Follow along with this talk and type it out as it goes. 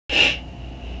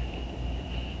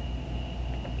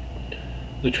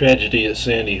The tragedy at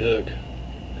Sandy Hook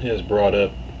has brought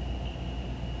up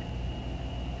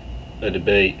a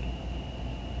debate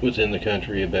within the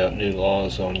country about new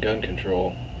laws on gun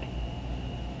control,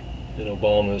 and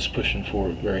Obama is pushing for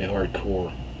it very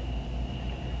hardcore.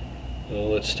 Well,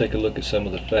 let's take a look at some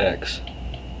of the facts,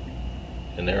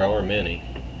 and there are many.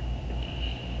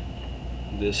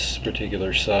 This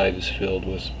particular site is filled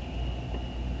with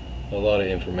a lot of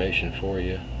information for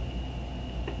you.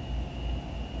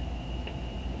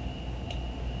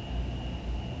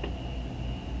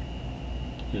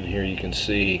 And here you can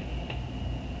see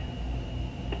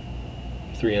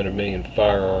 300 million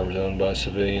firearms owned by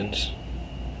civilians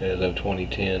as of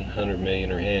 2010. 100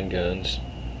 million are handguns.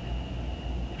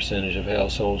 Percentage of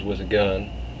households with a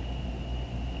gun.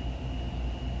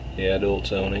 The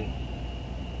adults owning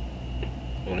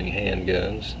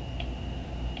handguns.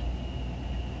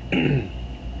 The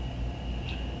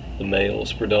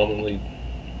males predominantly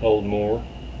hold more,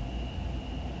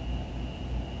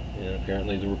 and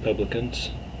apparently the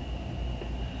Republicans.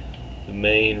 The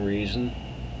main reason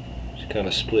is kind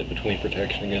of split between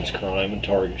protection against crime and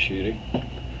target shooting.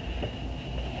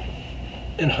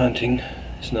 And hunting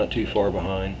is not too far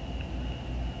behind.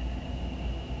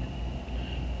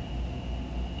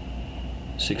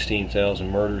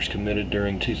 16,000 murders committed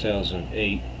during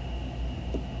 2008.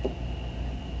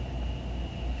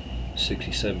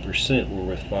 67% were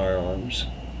with firearms.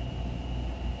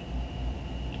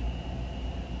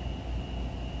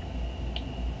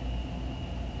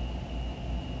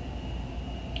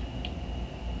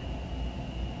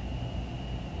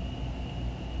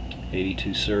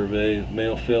 '82 survey of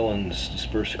male felons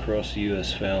dispersed across the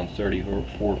U.S. found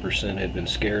 34% had been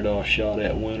scared off, shot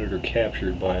at, wounded, or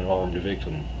captured by an armed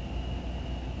victim.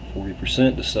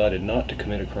 40% decided not to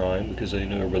commit a crime because they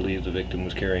knew or believed the victim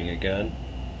was carrying a gun.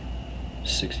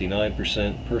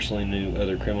 69% personally knew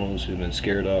other criminals who had been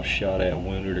scared off, shot at,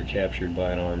 wounded, or captured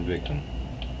by an armed victim.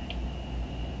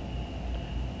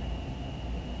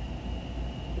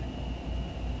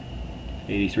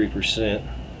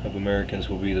 %of Americans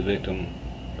will be the victim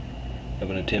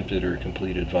of an attempted or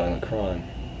completed violent crime.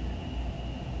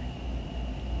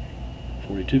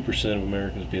 42% of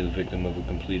Americans will be the victim of a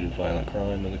completed violent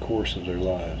crime in the course of their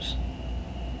lives.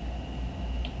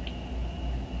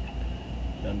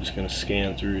 I'm just going to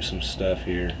scan through some stuff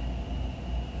here.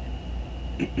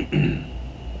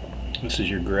 This is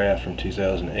your graph from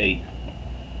 2008.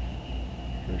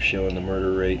 They're showing the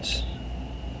murder rates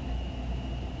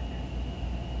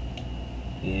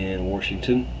in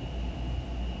Washington,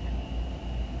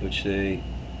 which they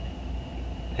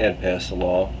had passed a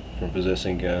law from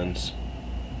possessing guns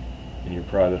in your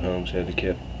private homes had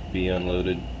to be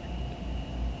unloaded,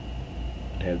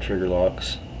 have trigger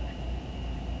locks.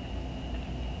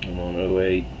 And on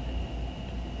 08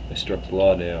 they struck the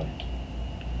law down.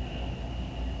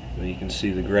 Well, you can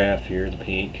see the graph here, the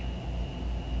pink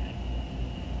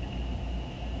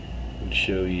would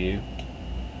show you.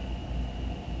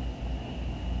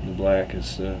 The black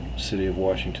is the city of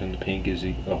Washington, the pink is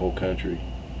the whole country.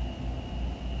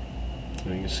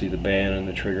 And you can see the ban on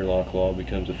the trigger lock law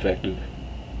becomes effective.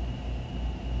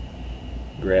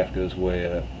 Graph goes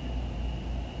way up.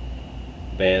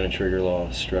 Ban and trigger law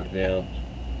is struck down.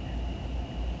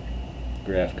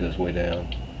 Graph goes way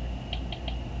down.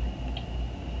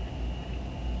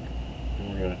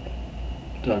 And we're going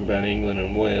to talk about England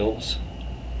and Wales.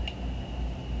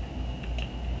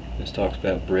 This talks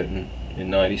about Britain. In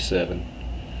 '97,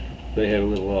 they had a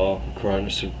little law requiring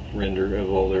the surrender of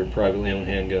all their privately owned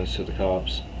handguns to the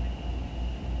cops.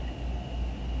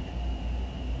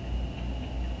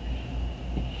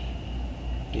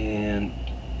 And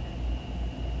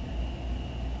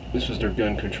this was their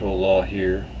gun control law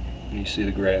here. And you see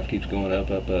the graph keeps going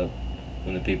up, up, up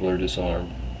when the people are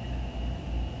disarmed.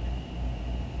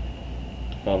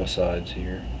 Homicides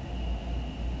here.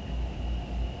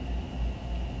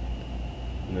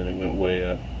 And then it went way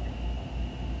up.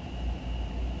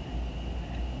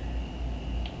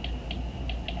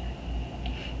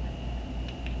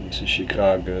 This is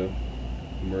Chicago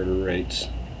murder rates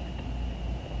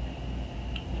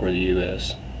for the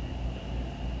U.S.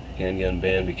 Handgun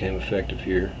ban became effective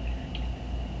here.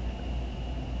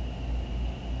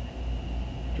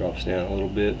 Drops down a little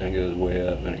bit, then goes way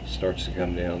up, and it starts to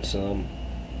come down some.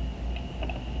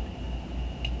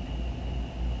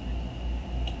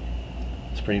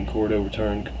 Supreme Court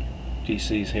overturned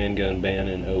DC's handgun ban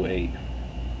in '08.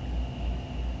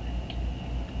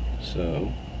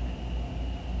 So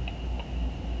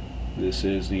this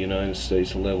is the United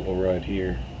States level right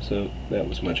here. So that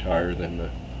was much higher than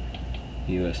the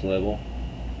US level.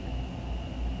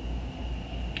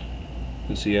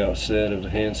 You can see outset of the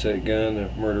handset gun, the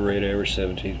murder rate average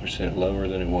 17% lower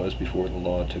than it was before the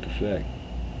law took effect.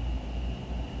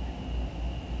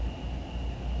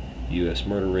 U.S.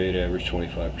 murder rate average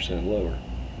 25% lower.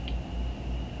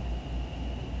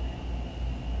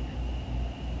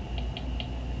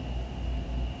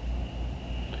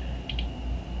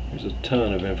 There's a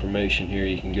ton of information here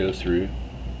you can go through.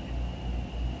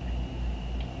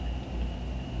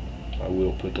 I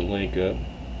will put the link up,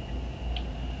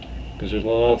 because there's a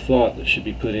lot of thought that should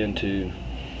be put into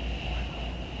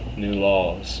new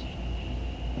laws.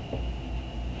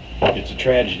 It's a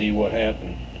tragedy what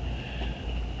happened.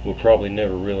 We'll probably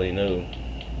never really know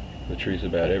the truth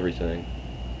about everything.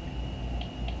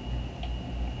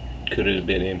 Could it have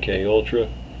been MK Ultra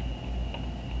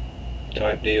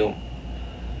type deal?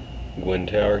 Gwen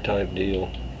Tower type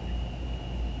deal?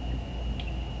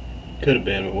 Could have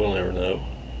been, but we'll never know.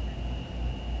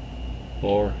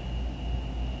 Or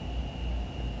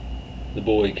the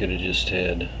boy could have just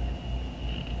had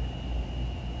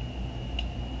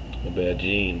a bad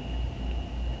gene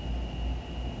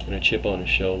and a chip on his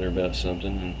shoulder about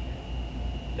something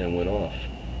and went off.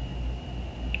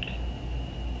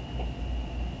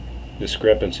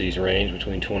 Discrepancies range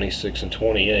between 26 and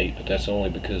 28, but that's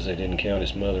only because they didn't count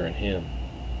his mother and him.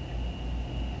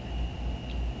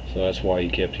 So that's why you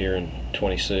kept hearing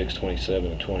 26,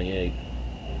 27, and 28.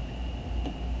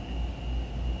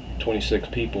 26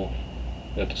 people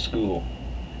at the school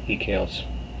he counts,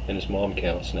 and his mom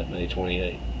counts, and that made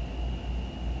 28.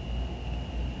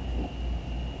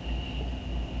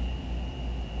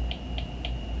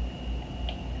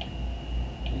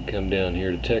 You come down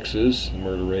here to Texas, the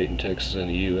murder rate in Texas and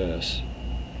the U.S.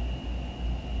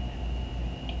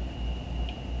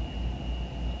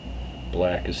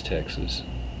 Black is Texas.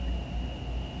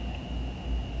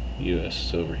 U.S.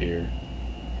 is over here.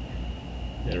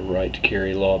 And a right to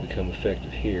carry law become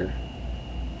effective here.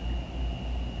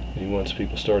 And once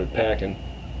people started packing,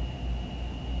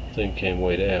 the thing came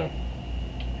way down.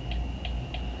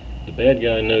 The bad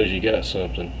guy knows you got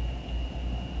something.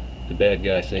 The bad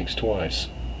guy thinks twice.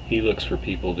 He looks for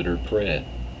people that are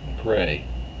prey.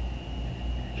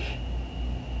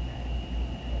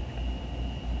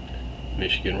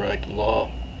 Michigan right to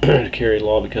law to carry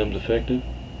law becomes effective.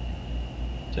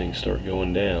 Things start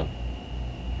going down,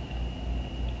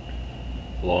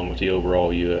 along with the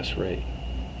overall U.S. rate.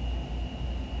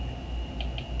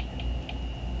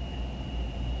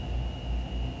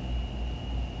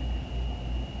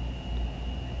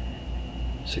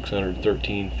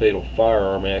 $613 fatal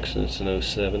firearm accidents in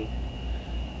 2007,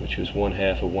 which was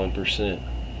 0.5%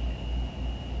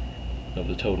 of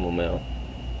the total amount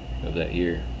of that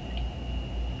year.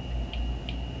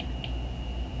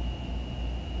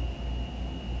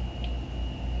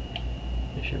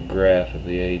 There's your graph of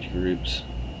the age groups.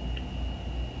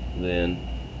 Then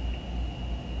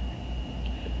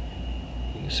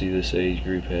you can see this age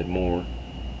group had more.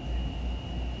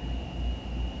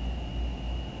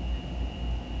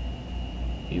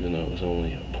 Even though it was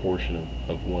only a portion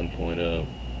of 1.0.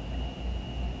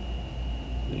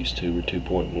 These two were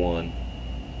 2.1.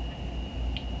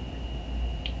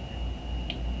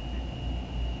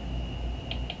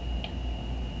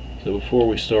 So before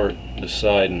we start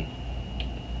deciding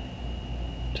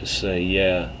to say,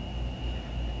 yeah,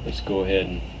 let's go ahead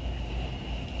and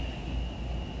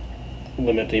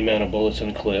limit the amount of bullets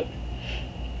in the clip.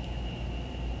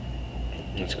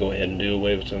 Let's go ahead and do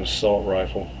away with an assault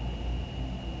rifle.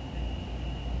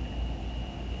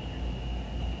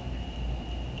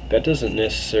 That doesn't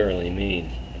necessarily mean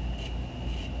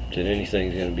that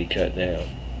anything's going to be cut down.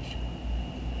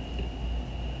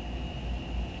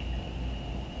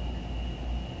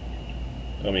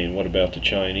 I mean, what about the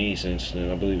Chinese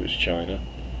incident? I believe it was China,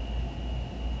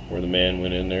 where the man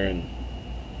went in there and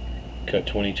cut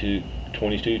 22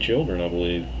 children, I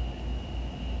believe,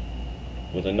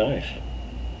 with a knife.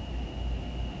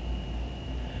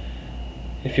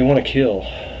 If you want to kill,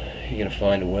 you're going to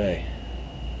find a way.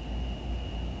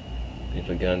 If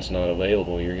a gun's not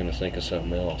available, you're going to think of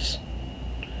something else.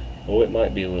 Oh, it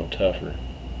might be a little tougher,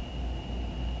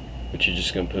 but you're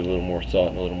just going to put a little more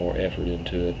thought and a little more effort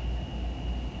into it.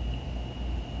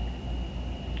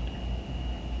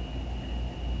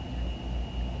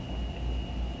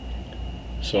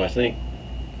 So I think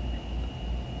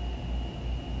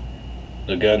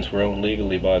the guns were owned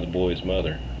legally by the boy's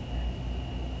mother.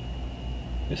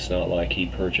 It's not like he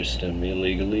purchased them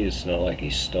illegally. It's not like he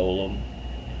stole them.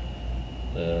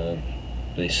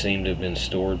 They seem to have been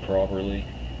stored properly.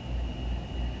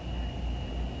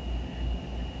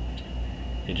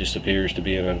 It just appears to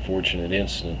be an unfortunate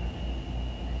incident,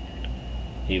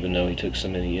 even though he took so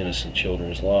many innocent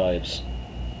children's lives.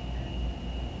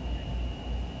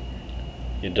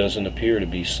 it doesn't appear to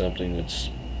be something that's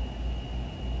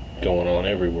going on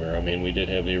everywhere. I mean, we did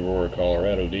have the Aurora,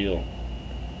 Colorado deal.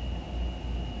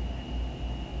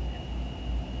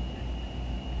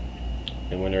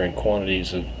 And when they're in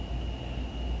quantities of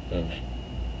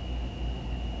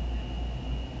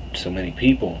so many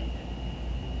people,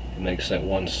 it makes that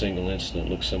one single incident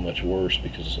look so much worse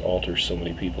because it alters so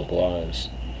many people's lives.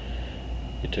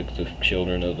 It took the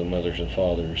children of the mothers and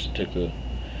fathers.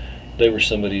 They were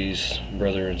somebody's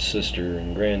brother and sister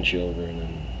and grandchildren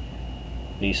and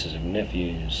nieces and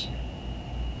nephews.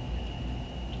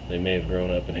 They may have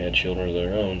grown up and had children of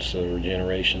their own, so there were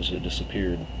generations that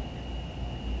disappeared.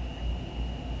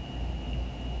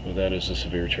 Well, that is a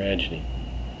severe tragedy.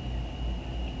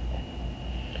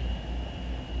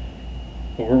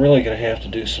 But we're really going to have to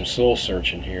do some soul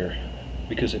searching here,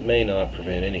 because it may not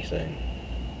prevent anything.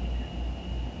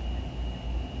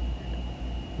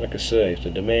 Like I say, if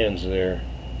the demand's there,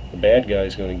 the bad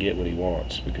guy's going to get what he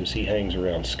wants, because he hangs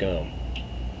around scum.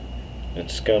 And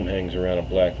scum hangs around a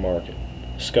black market.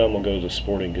 Scum will go to the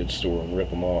sporting goods store and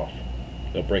rip them off.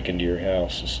 They'll break into your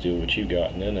house and steal what you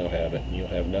got, and then they'll have it, and you'll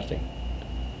have nothing.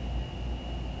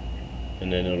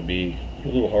 And then it'll be a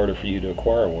little harder for you to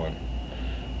acquire one,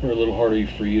 or a little harder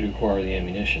for you to acquire the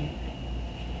ammunition.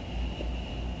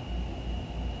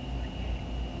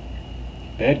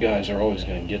 Bad guys are always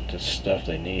going to get the stuff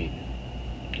they need.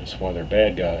 That's why they're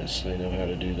bad guys. They know how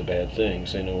to do the bad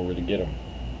things. They know where to get them.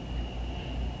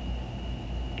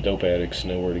 Dope addicts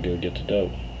know where to go get the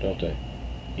dope, don't they?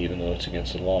 Even though it's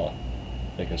against the law,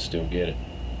 they can still get it.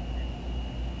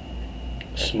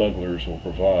 Smugglers will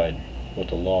provide what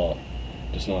the law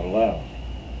does not allow.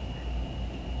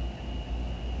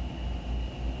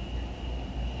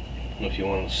 If you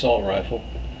want an assault rifle,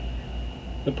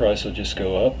 the price will just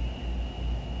go up.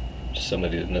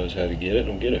 Somebody that knows how to get it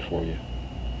will get it for you.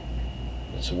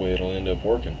 That's the way it'll end up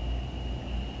working.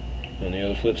 On the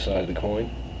other flip side of the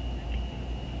coin,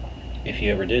 if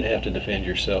you ever did have to defend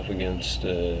yourself against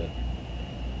some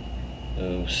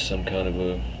kind of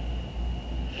a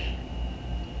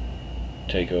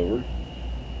takeover,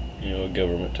 a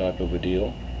government type of a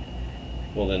deal,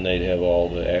 well, then they'd have all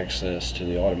the access to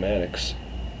the automatics.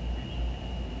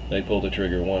 They pull the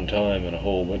trigger one time and a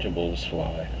whole bunch of bullets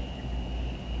fly.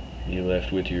 You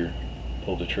left with your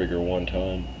pull the trigger one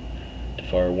time to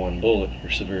fire one bullet,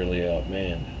 you're severely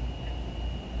outmanned.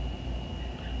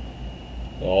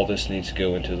 All this needs to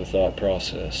go into the thought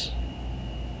process.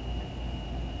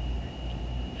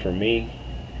 For me,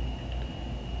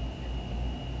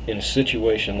 in a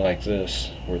situation like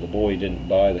this, where the boy didn't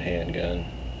buy the handgun,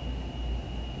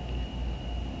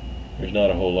 there's not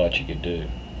a whole lot you could do.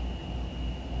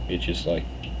 It's just like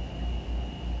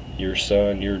your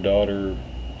son, your daughter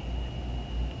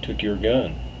took your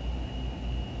gun.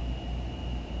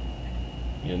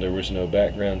 There was no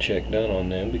background check done on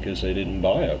them because they didn't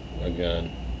buy a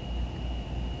gun.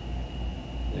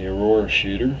 The Aurora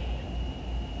shooter,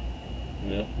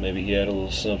 maybe he had a little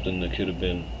something that could have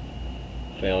been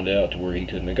found out to where he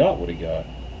couldn't have got what he got.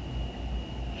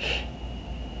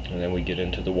 And then we get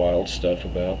into the wild stuff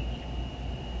about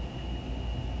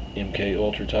MK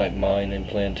Ultra type mind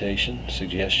implantation,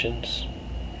 suggestions,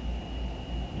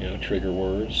 trigger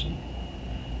words.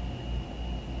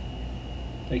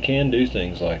 They can do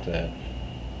things like that.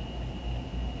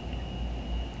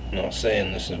 I'm not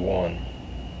saying this is one.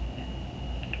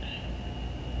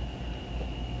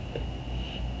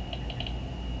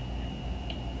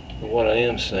 But what I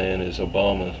am saying is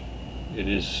Obama, it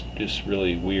is just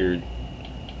really weird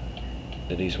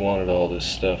that he's wanted all this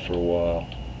stuff for a while.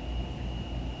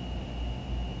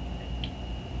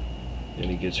 And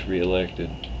he gets reelected.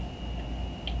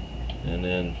 And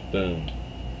then, boom.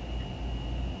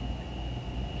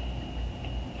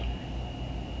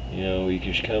 You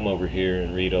could come over here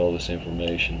and read all this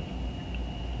information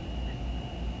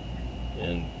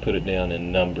and put it down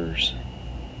in numbers.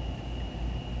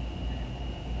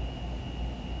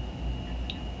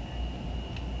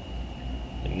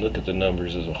 And look at the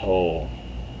numbers as a whole.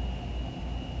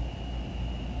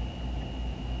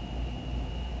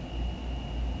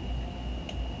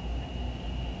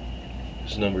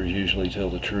 These numbers usually tell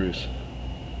the truth.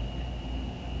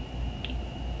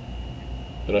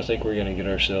 But I think we're going to get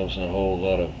ourselves in a whole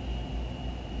lot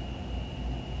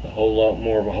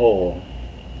more of a hole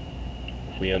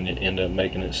if we end up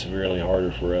making it severely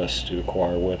harder for us to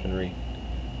acquire weaponry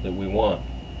that we want,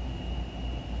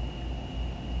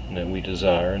 and that we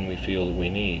desire, and we feel that we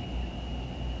need.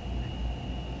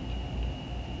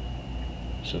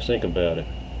 So think about it.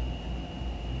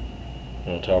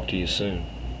 I'll talk to you soon.